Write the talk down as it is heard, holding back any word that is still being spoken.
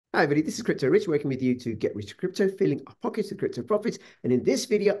Hi everybody, this is Crypto Rich working with you to get rich with crypto, filling our pockets with crypto profits. And in this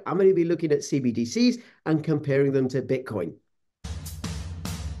video, I'm going to be looking at CBDCs and comparing them to Bitcoin.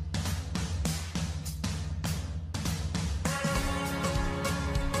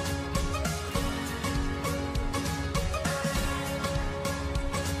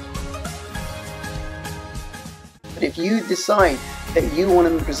 But if you decide that you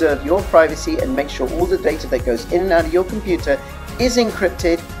want to preserve your privacy and make sure all the data that goes in and out of your computer is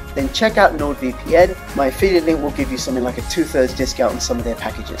encrypted, then check out NordVPN. My affiliate link will give you something like a 2/3 discount on some of their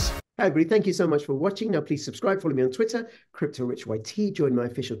packages. Hi everybody, thank you so much for watching. Now please subscribe, follow me on Twitter, CryptoRichYT, join my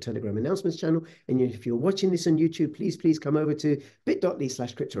official Telegram announcements channel. And if you're watching this on YouTube, please come over to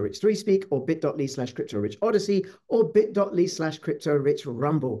bit.ly/CryptoRich3Speak or bit.ly/CryptoRichOdyssey or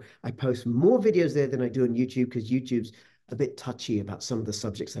bit.ly/CryptoRichRumble. I post more videos there than I do on YouTube because YouTube's a bit touchy about some of the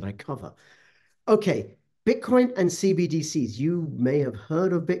subjects that I cover. Okay. Bitcoin and CBDCs. You may have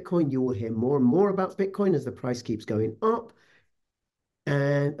heard of Bitcoin. You will hear more and more about Bitcoin as the price keeps going up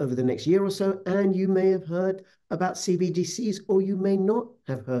and over the next year or so. And you may have heard about CBDCs, or you may not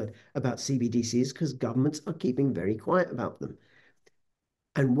have heard about CBDCs because governments are keeping very quiet about them.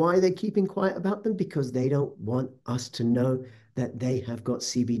 And why they're keeping quiet about them? Because they don't want us to know that they have got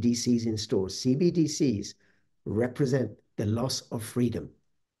CBDCs in stores. CBDCs represent the loss of freedom.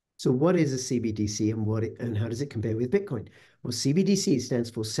 So what is a CBDC and how does it compare with Bitcoin? Well, CBDC stands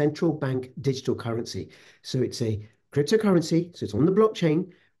for Central Bank Digital Currency. So it's a cryptocurrency, so it's on the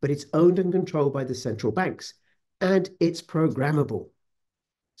blockchain, but it's owned and controlled by the central banks, and it's programmable.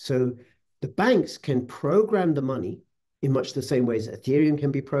 So the banks can program the money in much the same way as Ethereum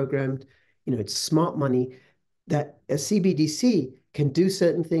can be programmed. You know, it's smart money that a CBDC can do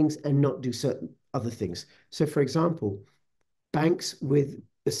certain things and not do certain other things. So for example, banks with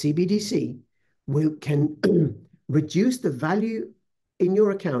the CBDC can reduce the value in your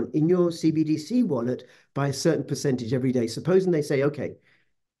account, in your CBDC wallet, by a certain percentage every day. Supposing they say, okay,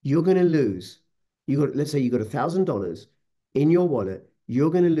 you're going to lose, let's say you got $1,000 in your wallet, you're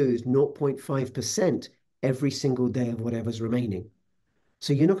going to lose 0.5% every single day of whatever's remaining.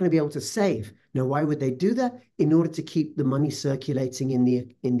 So you're not going to be able to save. Now, why would they do that? In order to keep the money circulating in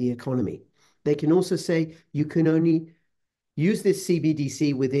the economy. They can also say you can only use this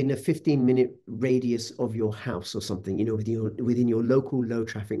CBDC within a 15-minute radius of your house or something, you know, within your local low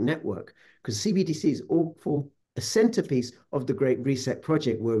traffic network, because CBDCs all form a centerpiece of the Great Reset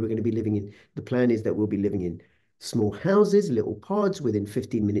project, where we're going to be living in. The plan is that we'll be living in small houses, little pods within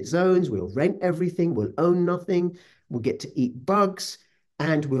 15-minute zones. We'll rent everything. We'll own nothing. We'll get to eat bugs,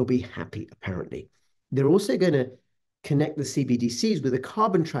 and we'll be happy, apparently. They're also going to connect the CBDCs with a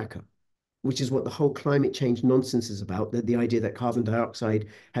carbon tracker, which is what the whole climate change nonsense is about, that the idea that carbon dioxide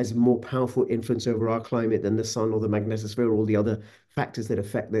has more powerful influence over our climate than the sun or the magnetosphere or all the other factors that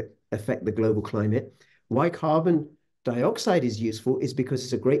affect the global climate. Why carbon dioxide is useful is because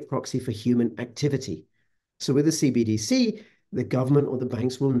it's a great proxy for human activity. So with the CBDC, the government or the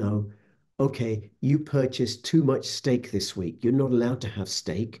banks will know, okay, you purchased too much steak this week. You're not allowed to have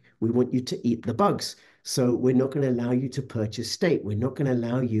steak. We want you to eat the bugs. So we're not going to allow you to purchase steak. We're not going to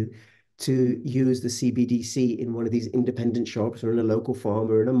allow you to use the CBDC in one of these independent shops or in a local farm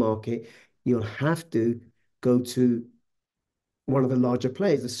or in a market. You'll have to go to one of the larger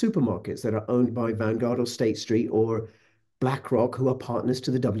players, the supermarkets that are owned by Vanguard or State Street or BlackRock, who are partners to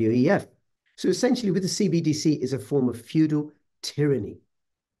the WEF. So essentially, with the CBDC is a form of feudal tyranny.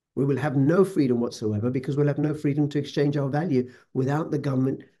 We will have no freedom whatsoever because we'll have no freedom to exchange our value without the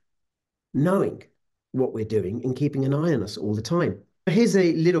government knowing what we're doing and keeping an eye on us all the time. Here's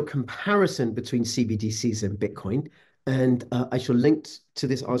a little comparison between CBDCs and Bitcoin, and I shall link to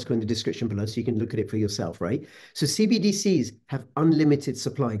this article in the description below so you can look at it for yourself, right? So CBDCs have unlimited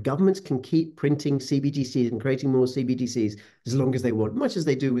supply. Governments can keep printing CBDCs and creating more CBDCs as long as they want, much as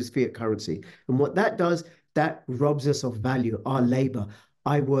they do with fiat currency. And what that does, that robs us of value, our labor.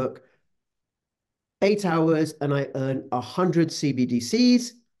 I work 8 hours and I earn 100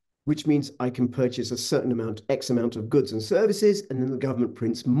 CBDCs, which means I can purchase a certain amount, X amount of goods and services, and then the government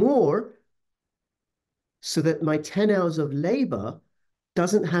prints more so that my 10 hours of labor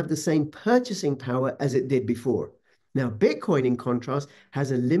doesn't have the same purchasing power as it did before. Now, Bitcoin, in contrast, has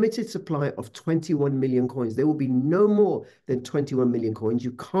a limited supply of 21 million coins. There will be no more than 21 million coins.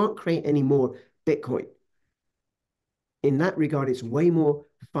 You can't create any more Bitcoin. In that regard, it's way more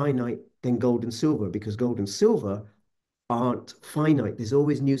finite than gold and silver, because gold and silver aren't finite. There's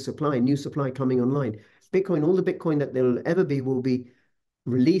always new supply coming online. Bitcoin, all the Bitcoin that there will ever be will be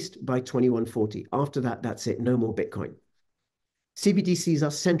released by 2140. After that, that's it. No more Bitcoin. CBDCs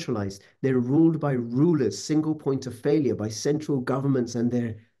are centralized. They're ruled by rulers, single point of failure, by central governments and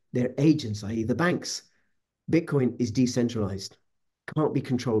their their agents, i.e. the banks. Bitcoin is decentralized, can't be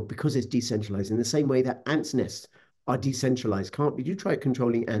controlled because it's decentralized. In the same way that ants' nests are decentralized, can't be. You try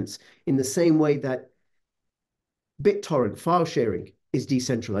controlling ants. In the same way that BitTorrent file sharing is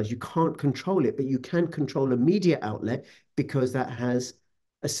decentralized, you can't control it, but you can control a media outlet because that has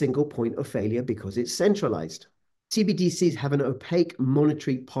a single point of failure because it's centralized. CBDCs have an opaque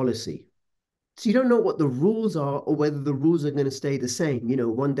monetary policy. So you don't know what the rules are or whether the rules are going to stay the same. You know,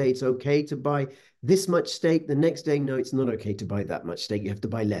 one day it's okay to buy this much stake. The next day, no, it's not okay to buy that much stake. You have to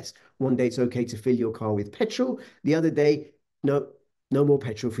buy less. One day it's okay to fill your car with petrol. The other day, no, no more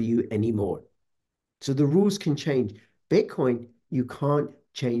petrol for you anymore. So the rules can change. Bitcoin, you can't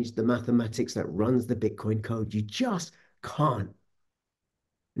change the mathematics that runs the Bitcoin code. You just can't.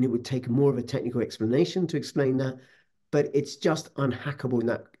 And it would take more of a technical explanation to explain that, but it's just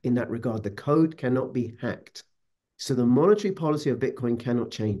unhackable in that regard. The code cannot be hacked. So the monetary policy of Bitcoin cannot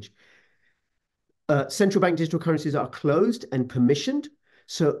change. Central bank digital currencies are closed and permissioned.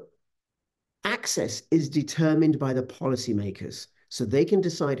 So access is determined by the policymakers. So they can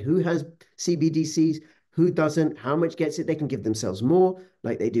decide who has CBDCs, who doesn't, how much gets it. They can give themselves more,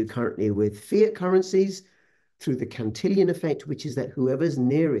 like they do currently with fiat currencies, through the Cantillon effect, which is that whoever's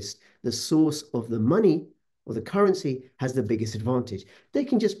nearest the source of the money or the currency has the biggest advantage. They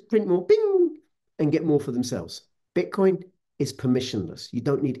can just print more, bing, and get more for themselves. Bitcoin is permissionless. You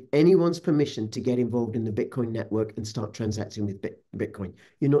don't need anyone's permission to get involved in the Bitcoin network and start transacting with Bitcoin.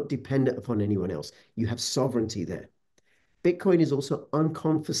 You're not dependent upon anyone else. You have sovereignty there. Bitcoin is also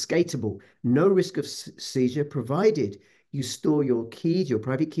unconfiscatable. No risk of seizure provided you store your keys, your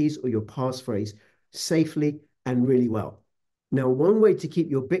private keys, or your passphrase safely and really well. Now, one way to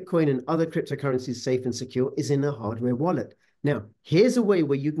keep your Bitcoin and other cryptocurrencies safe and secure is in a hardware wallet. Now, here's a way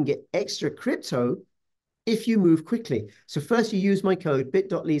where you can get extra crypto if you move quickly. So first you use my code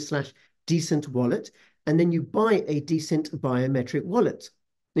bit.ly/decentwallet, and then you buy a decent biometric wallet.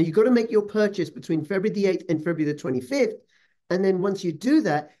 Now you've got to make your purchase between February the 8th and February the 25th. And then once you do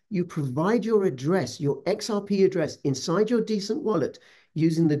that, you provide your address, your XRP address inside your decent wallet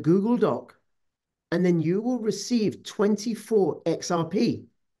using the Google Doc, and then you will receive 24 XRP.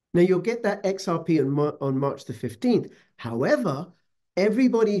 Now you'll get that XRP on March the 15th. However,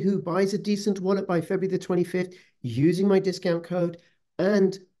 everybody who buys a decent wallet by February the 25th using my discount code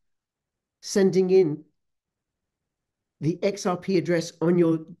and sending in the XRP address on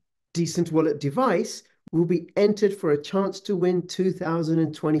your decent wallet device will be entered for a chance to win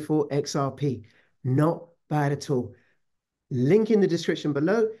 2024 XRP. Not bad at all. Link in the description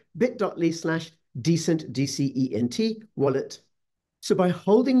below, bit.ly/decent, DCENT wallet. So by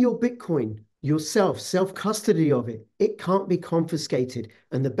holding your Bitcoin yourself, self-custody of it, it can't be confiscated.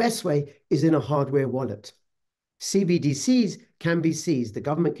 And the best way is in a hardware wallet. CBDCs can be seized. The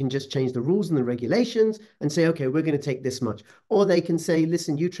government can just change the rules and the regulations and say, okay, we're going to take this much. Or they can say,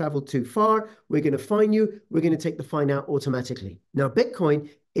 listen, you traveled too far. We're going to fine you. We're going to take the fine out automatically. Now, Bitcoin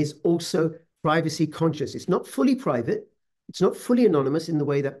is also privacy conscious. It's not fully private. It's not fully anonymous in the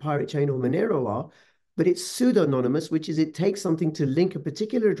way that Pirate Chain or Monero are, but it's pseudo-anonymous, which is it takes something to link a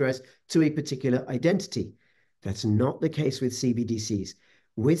particular address to a particular identity. That's not the case with CBDCs.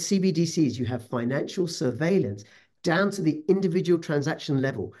 With CBDCs, you have financial surveillance down to the individual transaction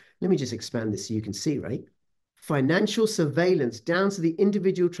level. Let me just expand this so you can see, right? Financial surveillance down to the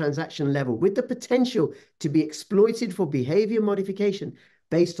individual transaction level with the potential to be exploited for behavior modification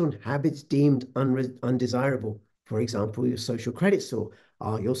based on habits deemed undesirable. For example, your social credit score.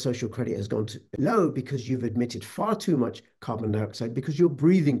 Your social credit has gone low because you've emitted far too much carbon dioxide because you're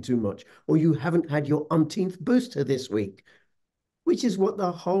breathing too much, or you haven't had your umpteenth booster this week, which is what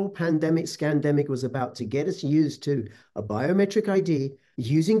the whole pandemic, scandemic was about, to get us used to a biometric ID,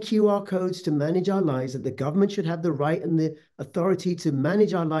 using QR codes to manage our lives, that the government should have the right and the authority to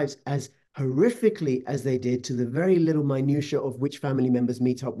manage our lives as horrifically as they did, to the very little minutiae of which family members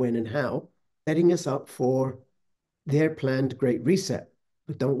meet up when and how, setting us up for their planned great reset.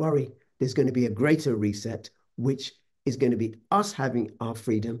 But don't worry, there's going to be a greater reset, which is going to be us having our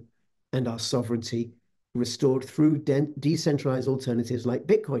freedom and our sovereignty restored through decentralized alternatives like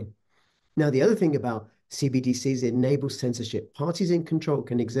Bitcoin. Now, the other thing about CBDCs, it enables censorship. Parties in control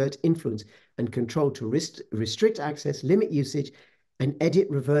can exert influence and control to restrict access, limit usage, and edit,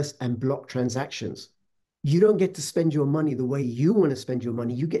 reverse, and block transactions. You don't get to spend your money the way you want to spend your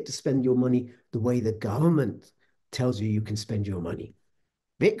money. You get to spend your money the way the government tells you you can spend your money.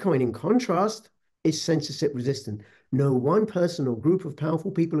 Bitcoin, in contrast, is censorship resistant. No one person or group of powerful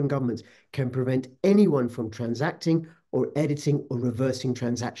people and governments can prevent anyone from transacting or editing or reversing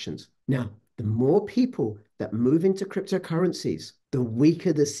transactions. Now, the more people that move into cryptocurrencies, the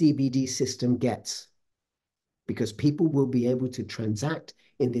weaker the CBD system gets, because people will be able to transact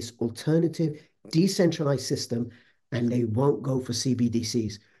in this alternative, decentralized system, and they won't go for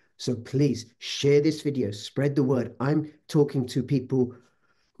CBDCs. So please share this video, spread the word. I'm talking to people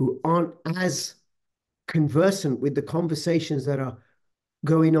who aren't as conversant with the conversations that are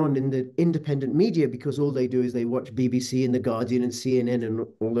going on in the independent media, because all they do is they watch BBC and The Guardian and CNN and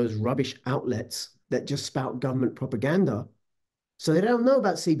all those rubbish outlets that just spout government propaganda. So they don't know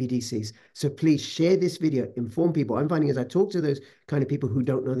about CBDCs. So please share this video, inform people. I'm finding as I talk to those kind of people who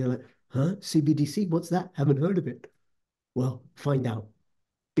don't know, they're like, huh? CBDC? What's that? Haven't heard of it. Well, find out.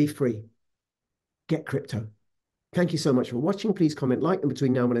 Be free. Get crypto. Thank you so much for watching. Please comment, like, and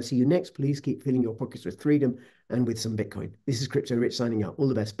between now and when I see you next, please keep filling your pockets with freedom and with some Bitcoin. This is Crypto Rich signing out. All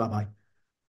the best. Bye-bye.